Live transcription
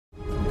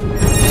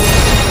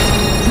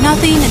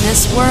nothing in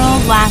this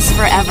world lasts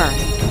forever.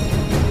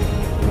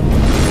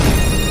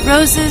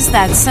 Roses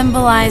that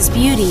symbolize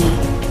beauty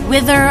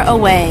wither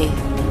away.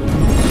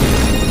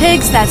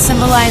 Pigs that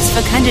symbolize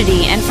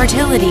fecundity and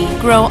fertility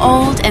grow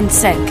old and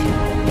sick.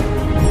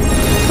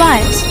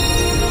 But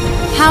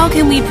how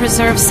can we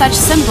preserve such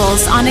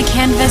symbols on a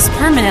canvas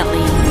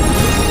permanently?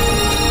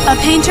 A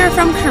painter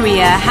from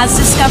Korea has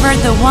discovered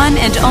the one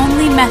and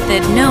only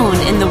method known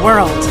in the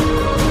world.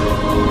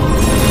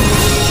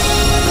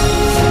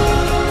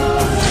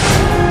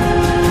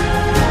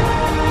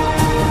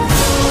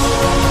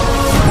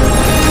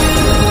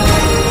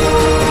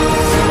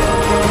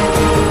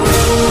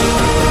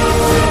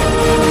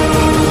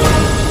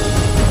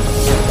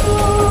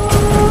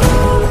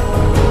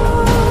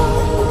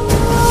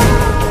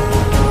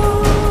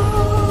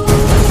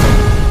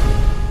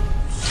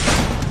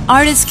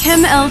 Artist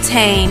Kim Il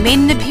Tae made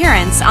an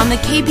appearance on the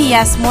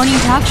KBS morning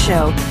talk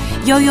show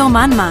Yo-Yo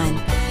Man-Man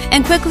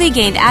and quickly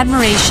gained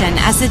admiration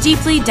as a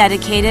deeply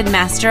dedicated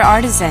master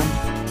artisan.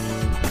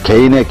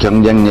 개인의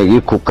경쟁력이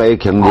국가의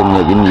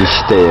경쟁력인 이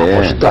시대에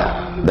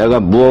멋있다. 내가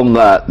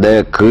무언가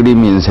내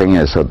그림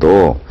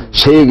인생에서도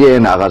세계에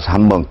나가서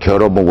한번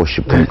겨뤄보고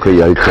싶은 그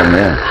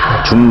열정에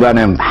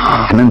중간에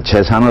많은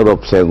재산을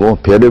없애고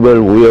별의별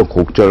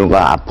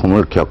우여곡절과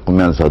아픔을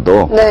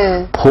겪으면서도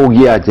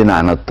포기하진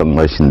않았던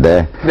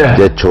것인데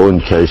이제 좋은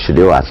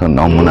결실이 와서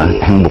너무나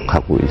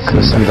행복하고 있습니다.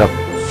 그렇습니다.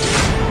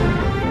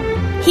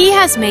 He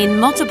has made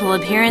multiple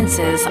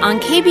appearances on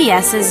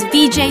KBS's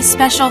VJ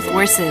Special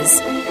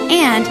Forces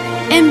and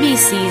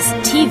NBC's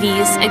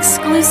TV's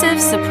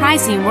exclusive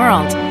Surprising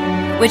World,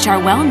 which are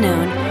well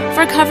known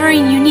for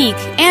covering unique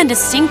and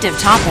distinctive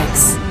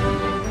topics.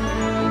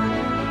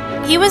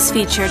 He was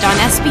featured on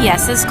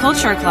SBS's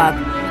Culture Club,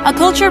 a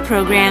culture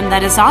program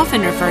that is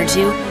often referred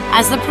to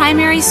as the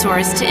primary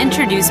source to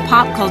introduce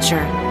pop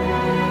culture.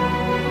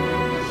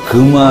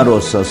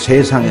 금화로서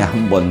세상에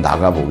한번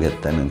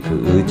나가보겠다는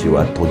그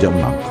의지와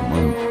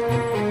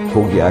도전만큼은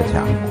포기하지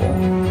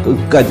않고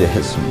끝까지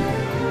했습니다.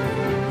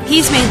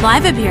 He's made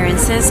live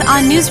appearances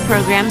on news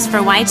programs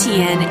for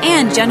YTN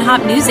and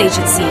Jeonhap News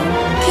Agency.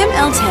 Kim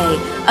Il Tae,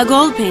 a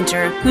gold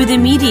painter who the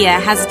media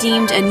has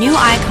deemed a new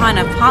icon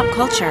of pop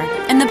culture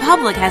and the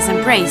public has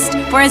embraced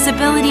for his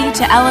ability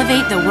to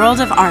elevate the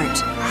world of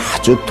art.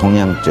 아주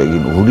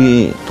동양적인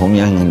우리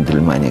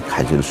동양인들만이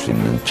가질 수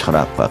있는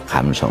철학과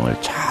감성을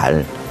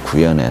잘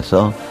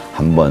구현해서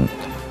한번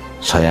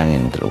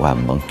서양인들과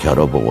한번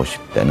겨뤄보고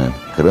싶다는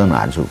그런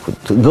아주 그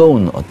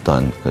뜨거운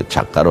어떤 그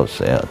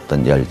작가로서의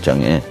어떤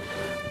열정에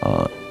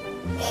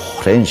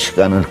오랜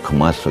시간을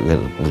금화 속에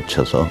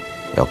묻혀서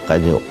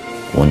여기까지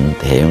온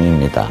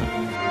내용입니다.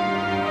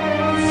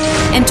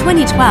 In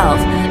 2012,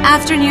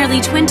 after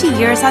nearly 20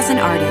 years as an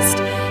artist,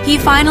 he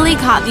finally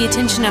caught the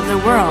attention of the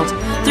world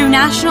through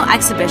national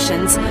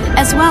exhibitions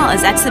as well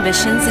as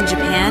exhibitions in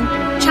Japan,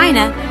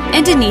 China,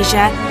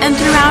 Indonesia, and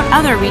throughout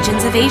other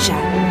regions of Asia.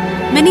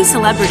 Many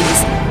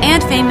celebrities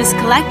and famous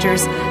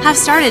collectors have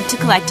started to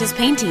collect his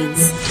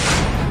paintings.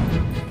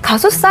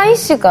 가수 싸이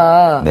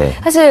씨가 네.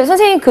 사실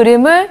선생님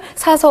그림을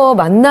사서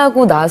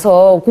만나고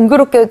나서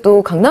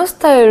공교롭게도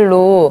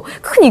강남스타일로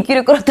큰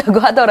인기를 끌었다고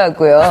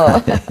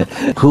하더라고요.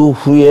 그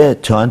후에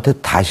저한테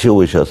다시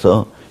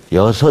오셔서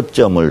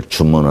 6점을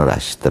주문을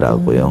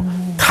하시더라고요.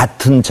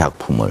 같은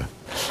작품을.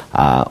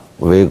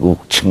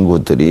 외국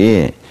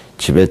친구들이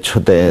집에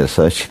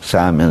초대해서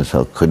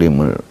식사하면서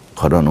그림을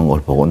걸어놓은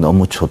걸 보고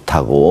너무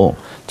좋다고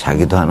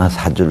자기도 하나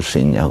사줄 수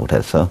있냐고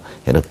그래서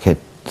이렇게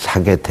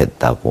사게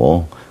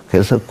됐다고.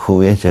 그래서 그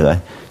후에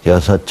제가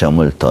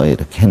 6점을 더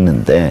이렇게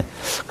했는데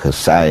그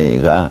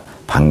싸이가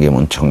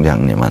반기문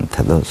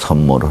총장님한테도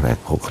선물을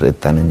했고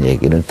그랬다는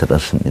얘기를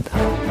들었습니다.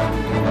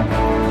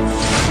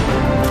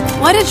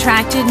 What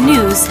attracted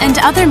news and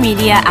other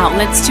media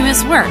outlets to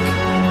his work?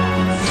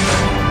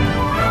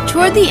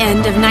 Toward the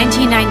end of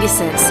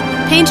 1996,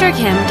 painter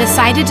Kim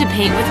decided to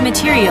paint with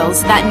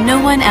materials that no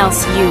one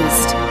else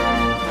used.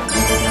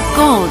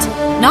 Gold,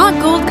 not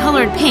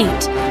gold-colored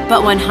paint,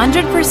 but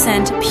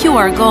 100%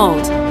 pure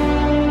gold.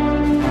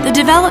 The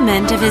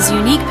development of his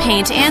unique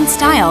paint and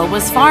style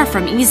was far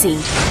from easy.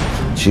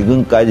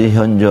 지금까지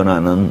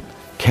현존하는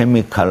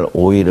케미칼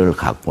오일을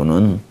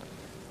갖고는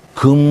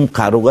금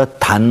가루가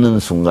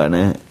닿는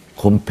순간에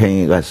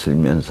곰팡이가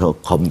슬면서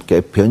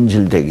검게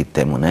변질되기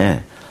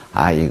때문에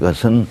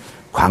이것은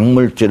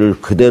광물질을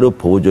그대로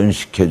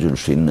보존시켜 줄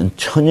수 있는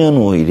천연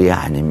오일이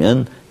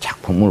아니면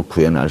작품을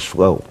구현할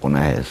수가 없구나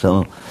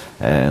해서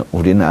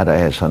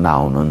우리나라에서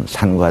나오는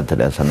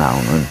산과들에서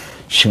나오는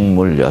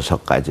식물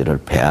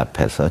 6가지를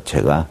배합해서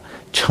제가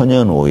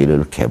천연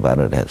오일을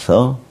개발을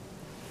해서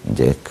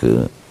이제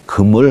그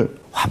금을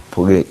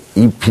화폭에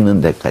입히는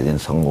데까지는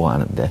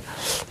성공하는데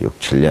 6,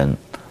 7년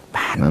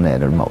많은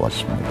애를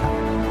먹었습니다.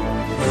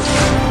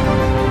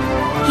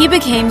 He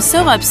became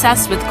so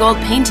obsessed with gold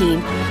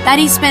painting that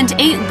he spent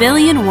 8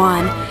 billion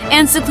won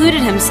and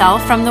secluded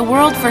himself from the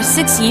world for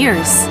 6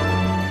 years.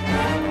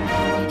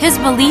 His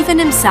belief in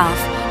himself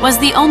was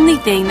the only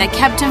thing that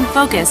kept him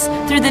focused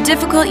through the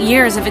difficult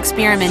years of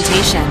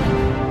experimentation.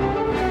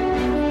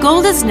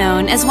 Gold is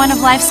known as one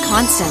of life's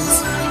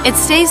constants. It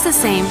stays the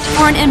same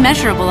for an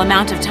immeasurable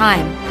amount of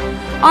time.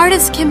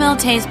 Artist Kim Il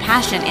Tae's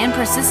passion and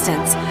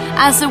persistence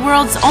as the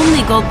world's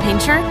only gold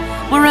painter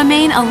will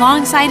remain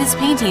alongside his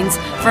paintings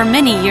for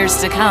many years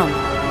to come.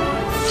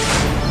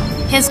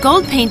 His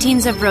gold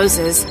paintings of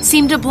roses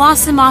seem to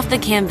blossom off the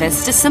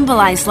canvas to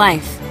symbolize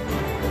life.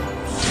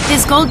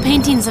 His gold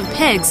paintings of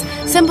pigs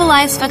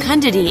symbolize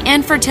fecundity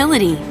and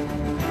fertility.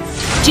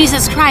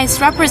 Jesus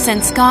Christ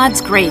represents God's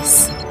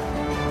grace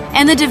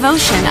and the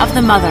devotion of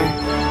the mother.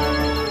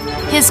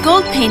 His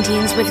gold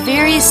paintings with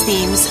various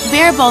themes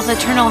bear both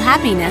eternal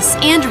happiness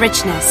and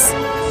richness.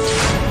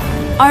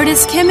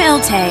 Artist Kim Il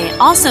Tae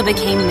also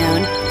became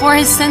known for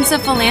his sense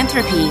of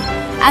philanthropy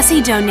as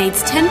he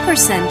donates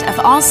 10% of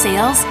all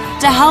sales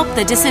to help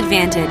the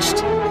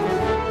disadvantaged.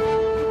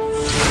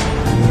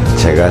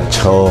 제가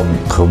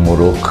처음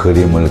금으로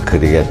그림을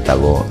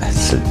그리겠다고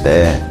했을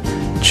때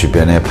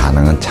주변의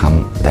반응은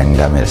참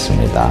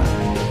냉담했습니다.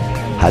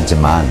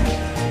 하지만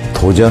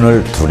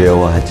도전을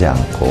두려워하지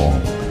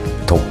않고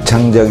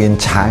독창적인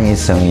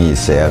창의성이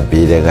있어야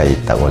미래가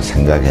있다고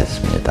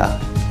생각했습니다.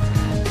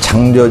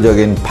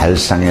 창조적인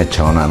발상의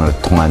전환을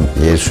통한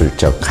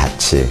예술적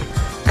가치,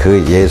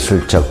 그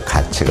예술적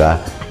가치가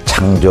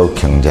창조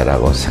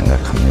경제라고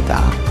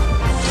생각합니다.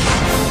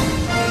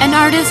 An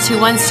artist who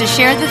wants to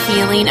share the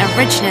feeling of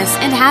richness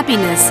and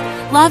happiness,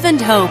 love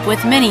and hope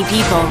with many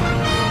people.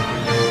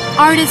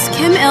 Artist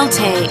Kim Il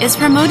Tae is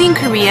promoting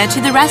Korea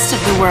to the rest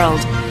of the world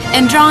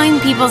and drawing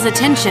people's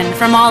attention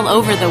from all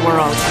over the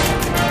world.